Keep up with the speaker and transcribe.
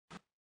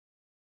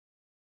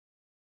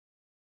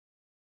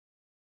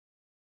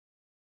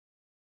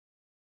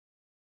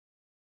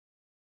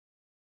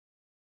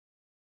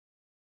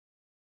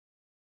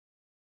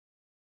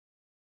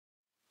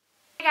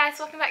Hey guys,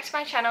 welcome back to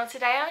my channel.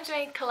 Today I'm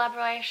doing a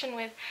collaboration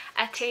with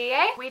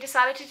Atiyeh. We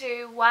decided to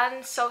do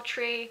one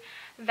sultry,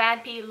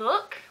 vampy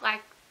look,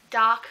 like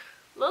dark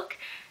look,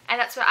 and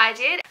that's what I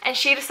did. And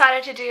she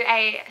decided to do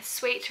a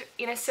sweet,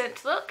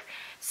 innocent look.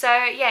 So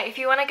yeah, if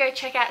you want to go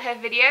check out her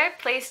video,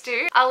 please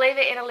do. I'll leave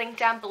it in a link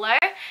down below.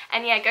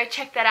 And yeah, go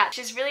check that out.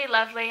 She's really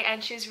lovely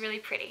and she's really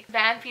pretty.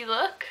 Vampy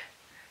look.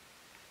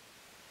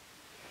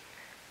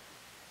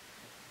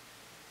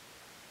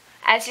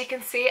 As you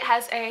can see, it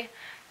has a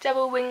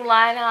double wing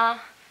liner,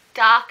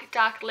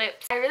 dark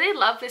lips. I really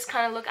love this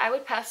kind of look. I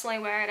would personally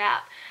wear it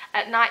out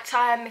at night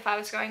time if I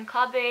was going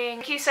clubbing.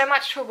 Thank you so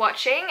much for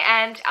watching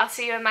and I'll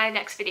see you in my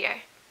next video.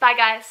 Bye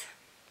guys.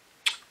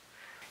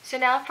 So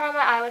now for my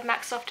eye with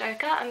MAC Soft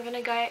Ochre, I'm going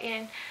to go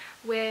in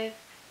with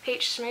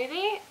Peach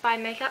Smoothie by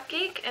Makeup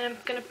Geek and I'm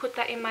going to put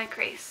that in my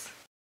crease.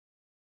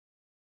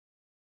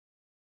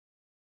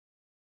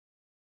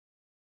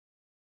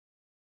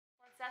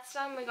 Once that's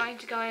done, we're going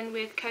to go in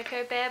with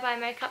Cocoa Bear by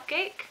Makeup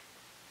Geek.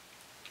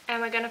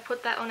 And we're going to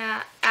put that on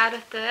our outer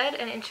third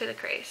and into the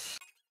crease.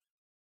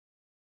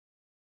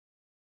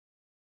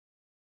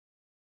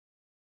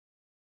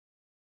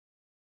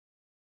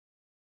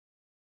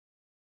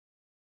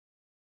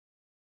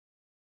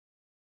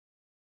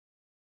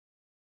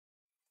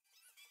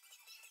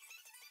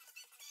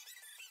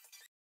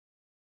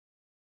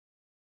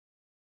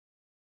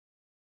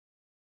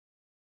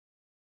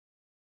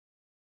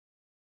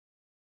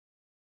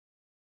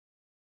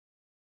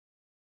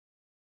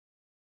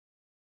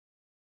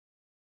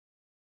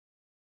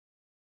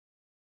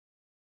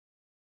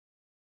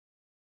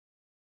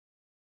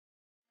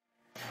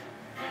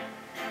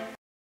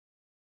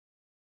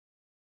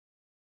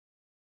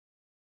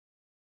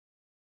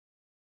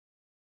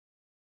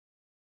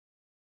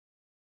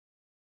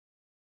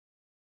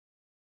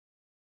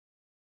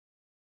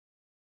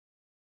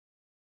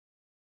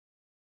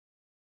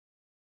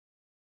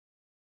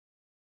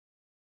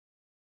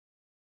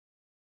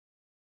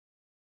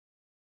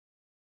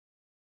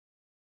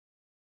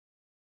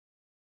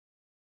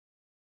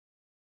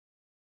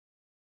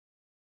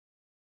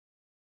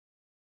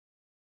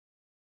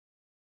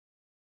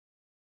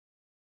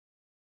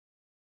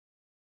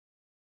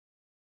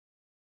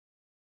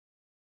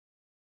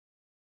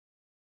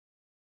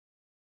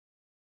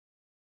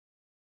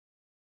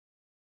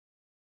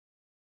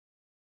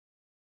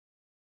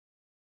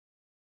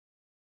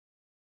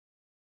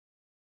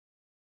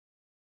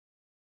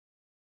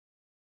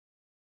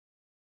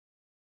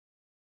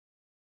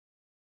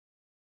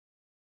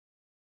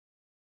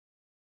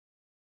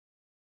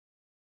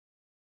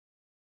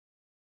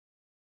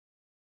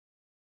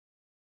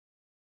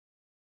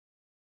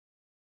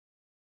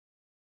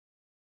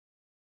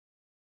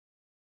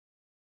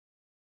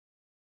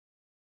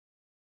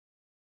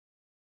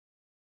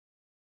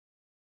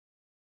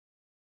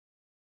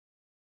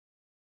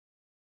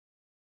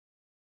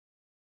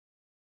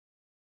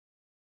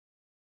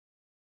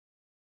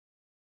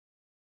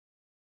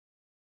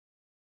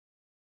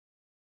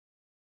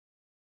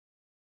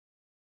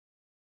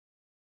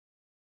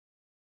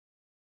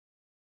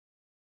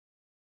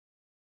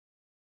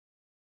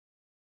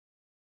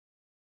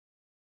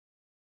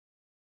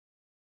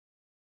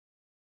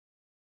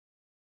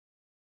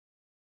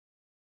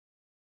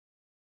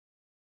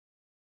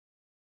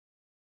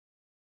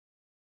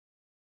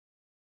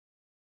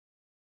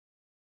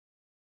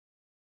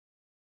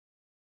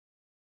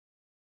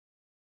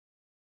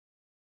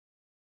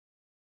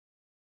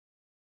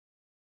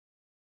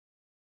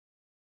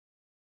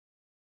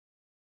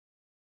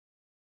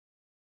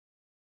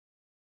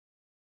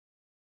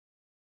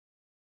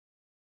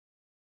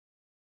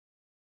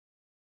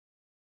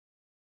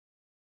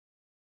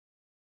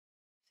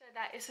 So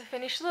that is the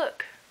finished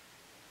look.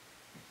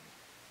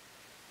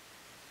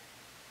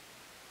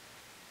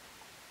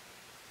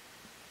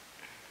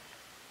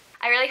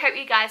 I really hope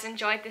you guys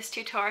enjoyed this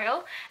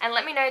tutorial and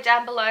let me know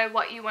down below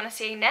what you want to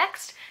see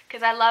next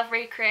because I love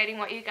recreating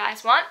what you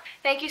guys want.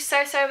 Thank you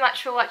so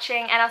much for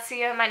watching and I'll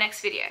see you in my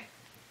next video.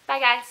 Bye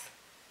guys!